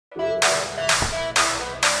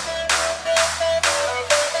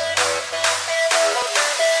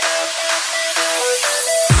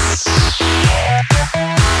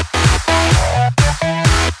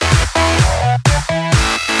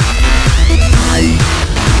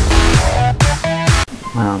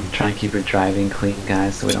try and keep your driving clean,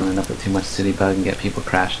 guys, so we don't end up with too much city bug and get people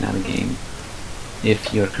crashing out of the game.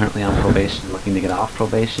 If you're currently on probation looking to get off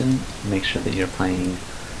probation, make sure that you're playing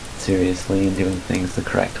seriously and doing things the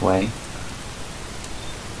correct way.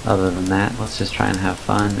 Other than that, let's just try and have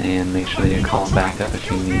fun and make sure that you're calling back up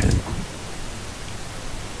if you need it.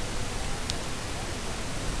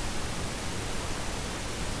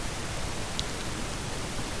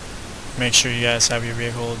 Make sure you guys have your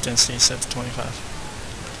vehicle density set to 25.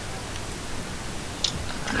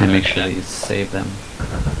 And make sure that you save them.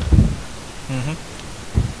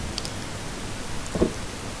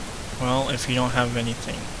 Well, if you don't have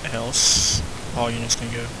anything else, all units can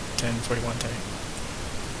go 10, 41, 10.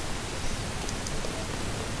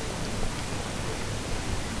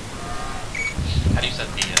 How do you set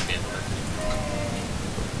the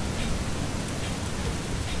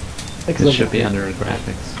vehicle? It should be under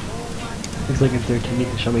graphics. Looks like in 13 you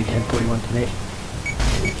can show me 10, 41, 10, 8.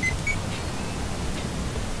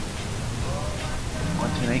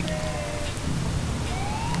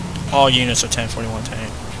 128. All units are 10, 41, 10,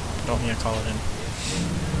 8. Don't need to call it in.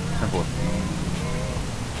 10-4.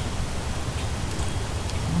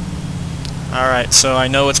 Alright, so I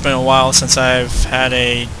know it's been a while since I've had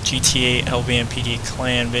a GTA LVMPD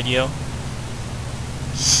clan video.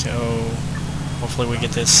 So, hopefully we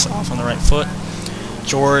get this off on the right foot.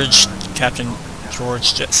 Captain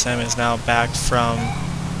George Jetsam is now back from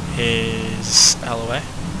his LOA,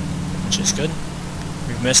 which is good.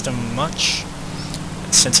 We've missed him much.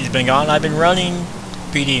 Since he's been gone, I've been running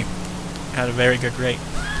PD at a very good rate.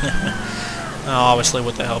 Obviously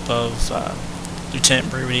with the help of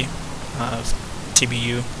Lieutenant Broody of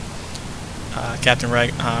TBU, Captain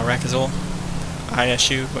Rakazol,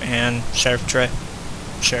 ISU, and Sheriff Trey,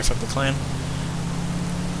 Sheriff of the Clan.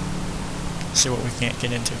 See what we can't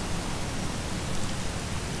get into.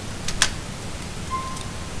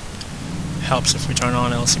 Helps if we turn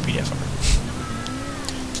on LCPDFR.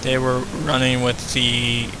 Today we're running with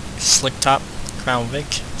the Slick Top Crown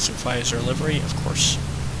Vic Supervisor livery, of course,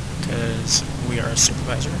 because we are a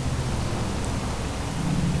supervisor.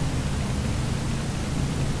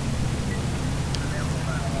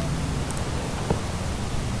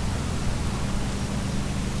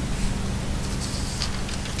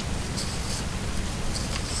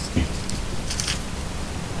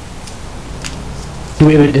 Do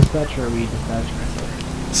we have a dispatch or are we dispatching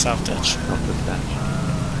ourselves? South Ditch. Self-dispatch.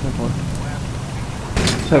 Simple.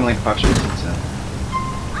 So I'm like Fox Racing, so.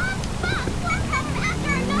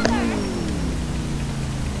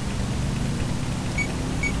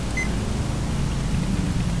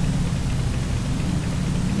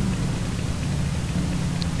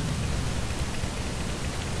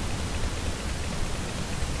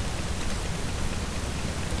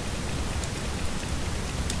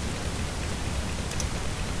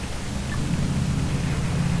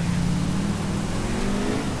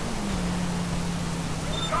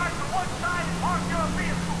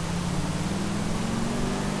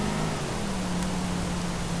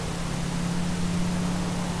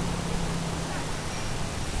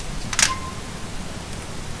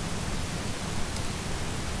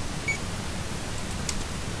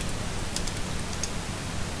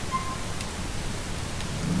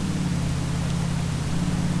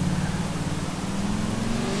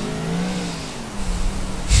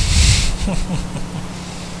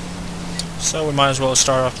 So we might as well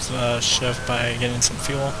start off the shift by getting some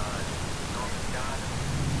fuel.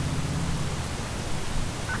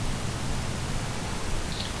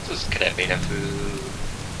 This is Cadet Beta Food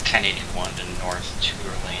 1081 to North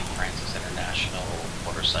Tudor Lane, Francis International,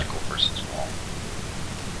 motorcycle versus wall.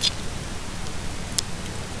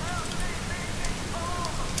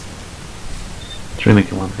 Three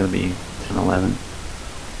Lincoln one's going to be 1011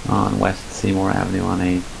 on West Seymour Avenue on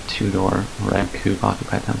a two-door red coupe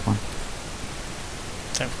occupied 10-1.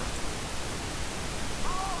 Temper.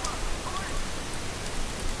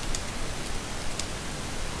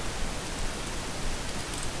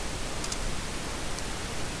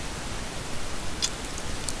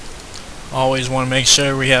 Always want to make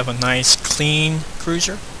sure we have a nice clean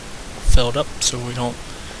cruiser filled up so we don't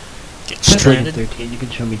get stranded. 13, you can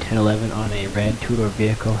show me 1011 on a red two-door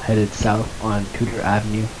vehicle headed south on Tudor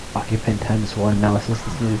Avenue, occupant ×1, now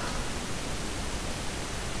assistance needed.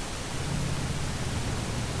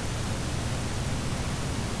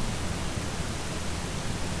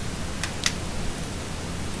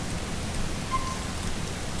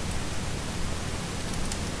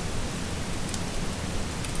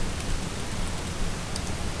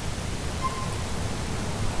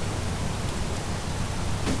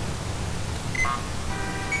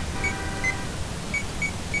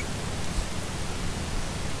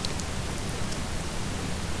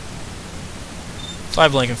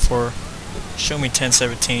 5 Lincoln 4. Show me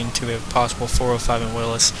 1017 to a possible 405 in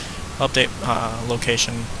Willis. Update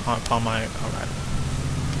location upon my arrival.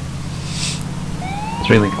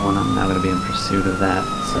 3 Lincoln 1, I'm now going to be in pursuit of that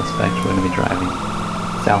suspect. We're going to be driving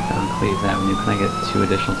southbound Cleves Avenue. Can I get 2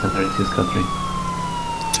 additional 1032s, code 3?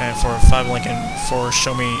 10 for 5 Lincoln 4.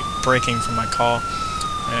 Show me braking from my call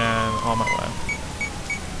and on my way.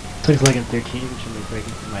 6 Lincoln 13, show me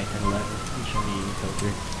braking from my 1011, and show me code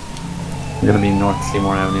 3. I'm going to be north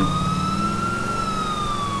Seymour Avenue.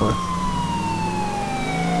 4.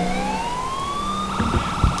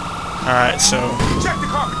 Alright, so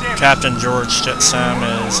Captain George Jet Sam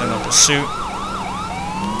is in the pursuit,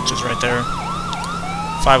 which is right there.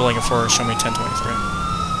 5 Lincoln 4, show me 1023.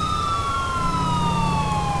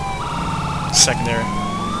 Secondary.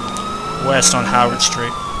 West on Howard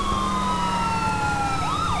Street.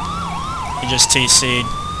 He just TC'd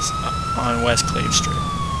on West Cleve Street.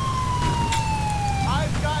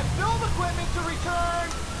 I've got build equipment to return!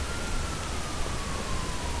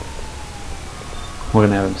 We're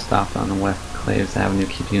going to have him stopped on West Cleves Avenue.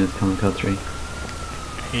 Keep units coming, code 3.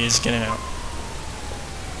 He's getting out.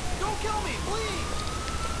 Don't kill me, please!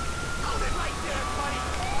 Hold it right there, buddy!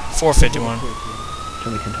 451. Show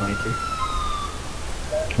me 1023.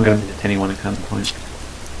 We're going to be detaining 1 at Cotton Point.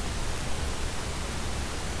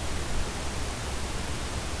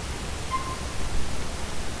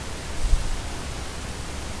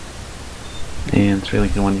 And 3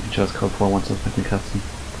 Lincoln 1, you can show us code 4 once suspect in custody.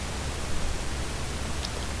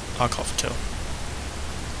 I'll call for 2.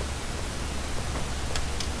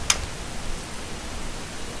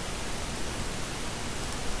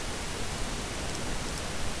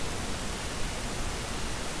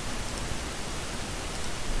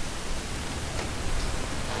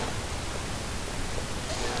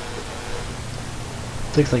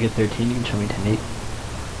 Looks like a 13, you can show me 10-8.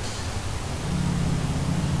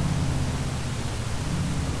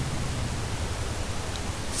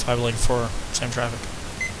 5 Lincoln 4, same traffic.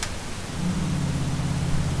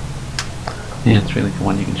 And 3 Lincoln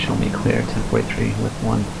 1, you can show me clear 1043 with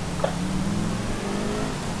 1.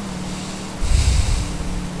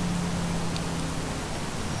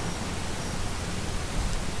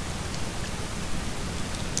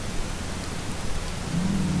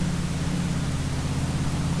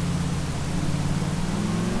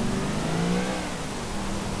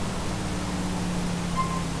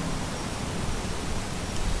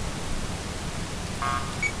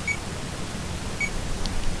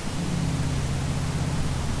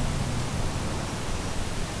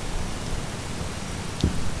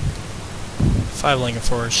 Five Lincoln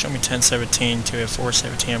 4, show me 1017 to a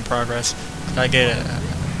 417 in progress. Could I get a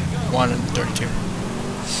 1 and 32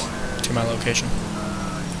 to my location?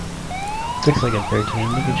 6 Lincoln 13,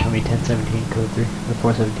 you can show me 1017, code 3, or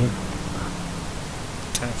 417.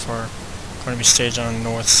 10 4, going to be staged on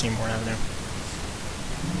North Seymour Avenue.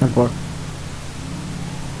 10-4.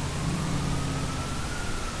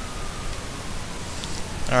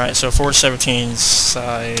 Alright, so 417's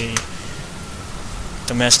a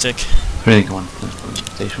domestic. 3 Lincoln 1,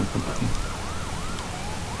 station for booking.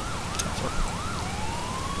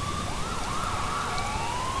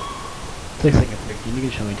 6 Lincoln 13, you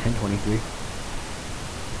can show me 1023.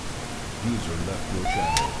 User left your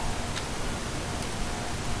channel.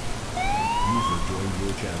 User joined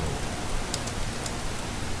your channel.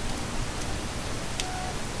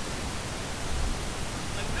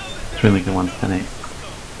 3 Lincoln 1, 10-8.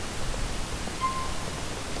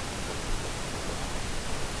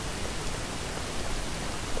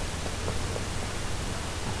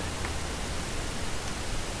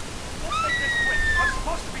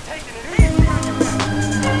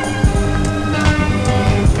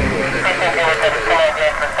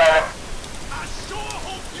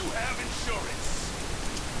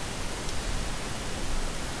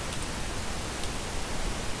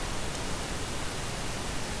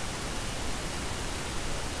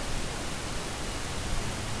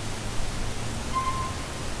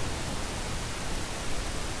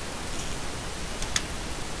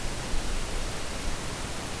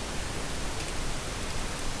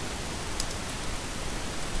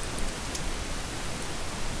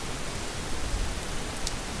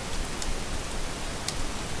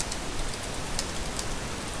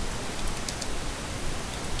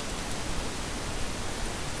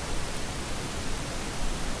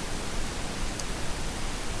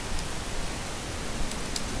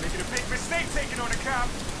 Making a big mistake taking on a cop.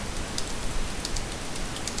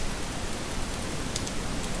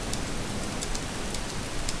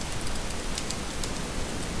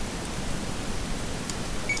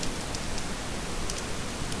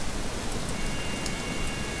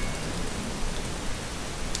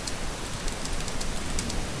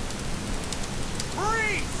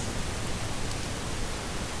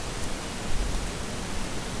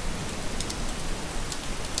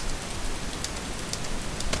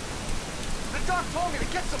 The doc told me to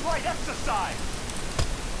get some light exercise.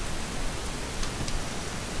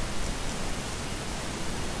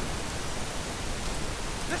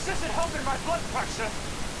 This isn't helping my blood pressure.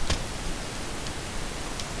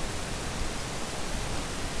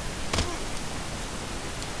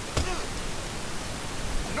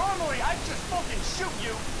 Normally, I'd just fucking shoot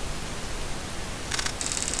you.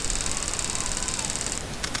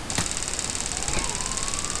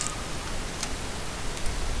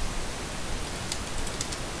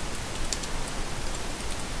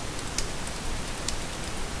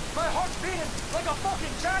 My heart's beating like a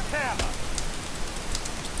fucking jackhammer.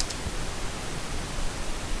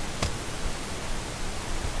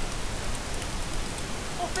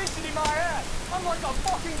 Obesity my ass. I'm like a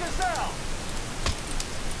fucking gazelle.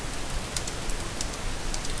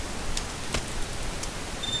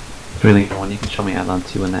 Really good one. You can show me out on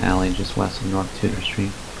 2 in the alley just west of North Tudor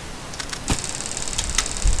Street.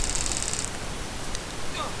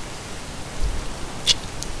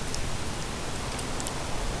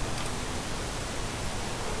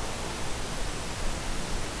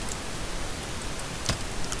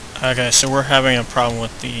 Okay, so we're having a problem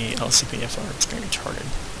with the LCPFR. It's being retarded.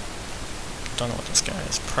 Don't know what this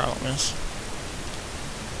guy's problem is.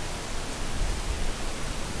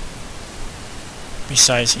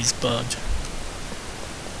 Besides, he's bugged.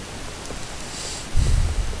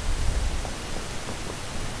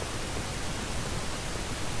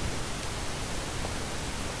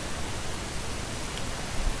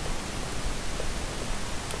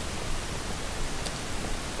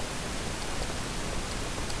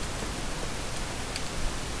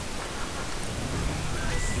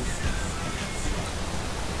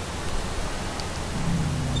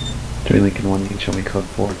 Lincoln 1, you can show me code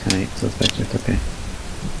 410-8, suspect checked, okay.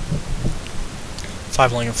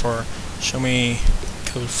 5 Lincoln 4, show me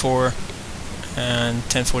code 4 and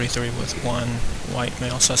 1043 with 1 white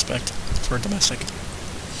male suspect for domestic.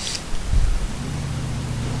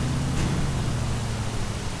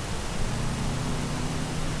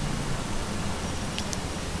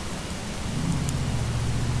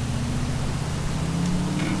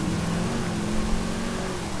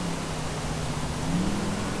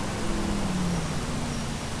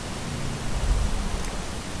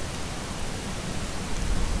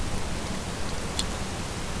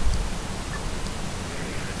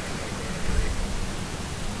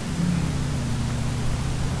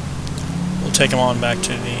 Take him on back to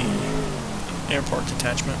the airport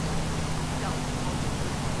detachment.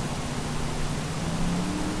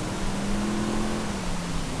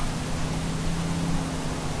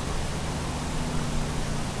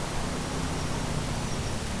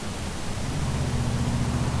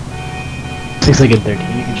 Looks like a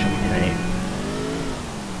 13, you can show me an 8.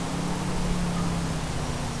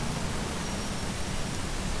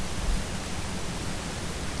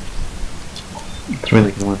 It's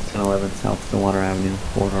really good one, 1011 South Stillwater Avenue,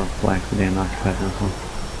 4-door black sedan occupied vehicle.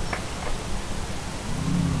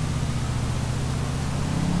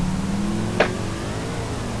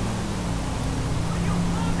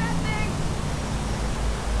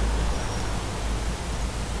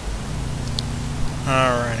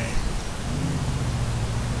 Alrighty.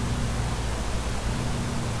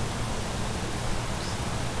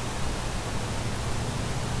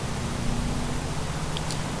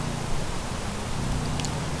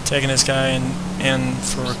 Taking this guy in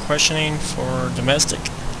for questioning for domestic.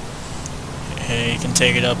 He can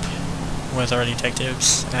take it up with our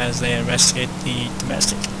detectives as they investigate the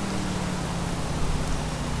domestic.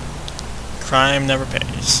 Crime never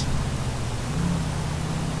pays.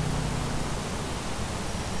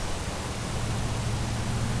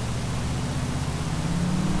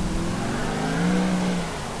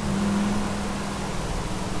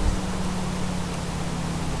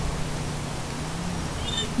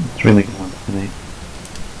 It's really good one, 10-8.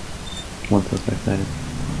 One suspect sighted.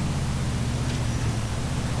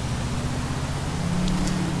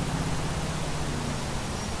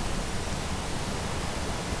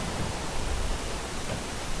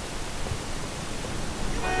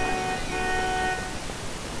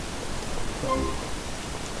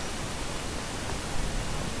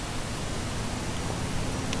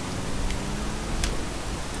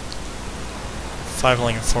 Five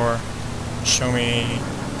Lincoln 4. Show me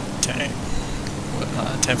 10-8.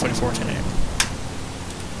 1044, 10-8.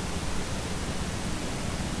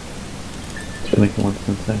 It's really good one,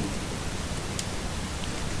 10-7.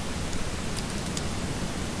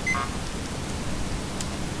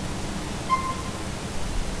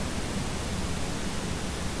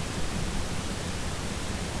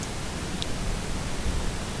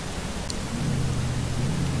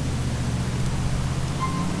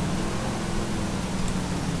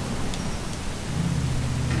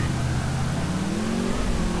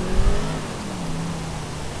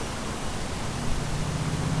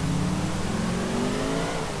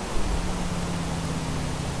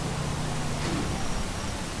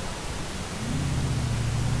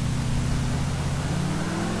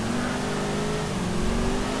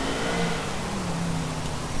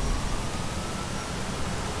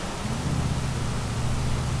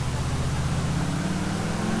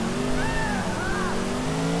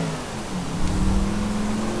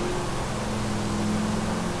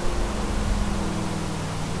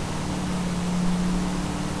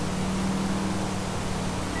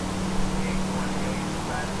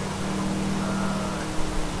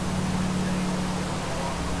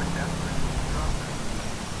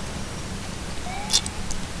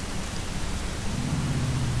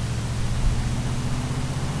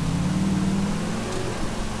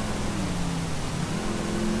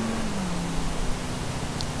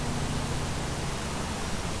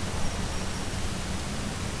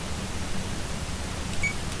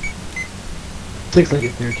 Looks like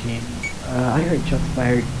it's 13. I heard shots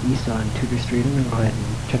fired east on Tudor Street. I'm gonna go ahead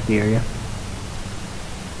and check the area.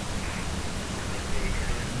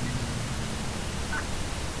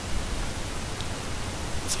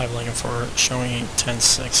 Five Lincoln for showing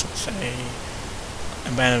 10-6 with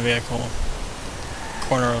a abandoned vehicle,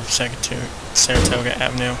 corner of Saratoga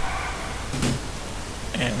Avenue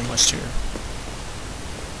and West Tudor.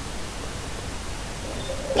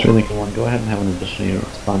 It's really good one. Go ahead and have an additional unit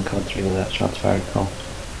respond code 3 to that shots fired call.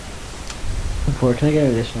 4, can I get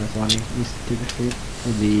an additional responding east Tudor Street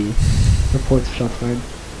with the reports of shots fired?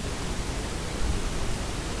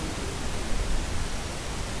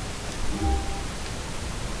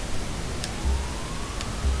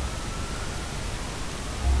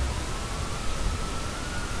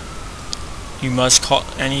 You must call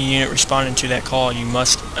any unit responding to that call. You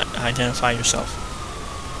must identify yourself.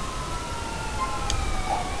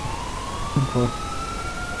 4. I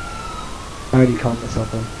already called my cell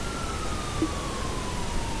phone.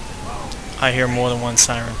 I hear more than one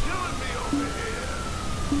siren.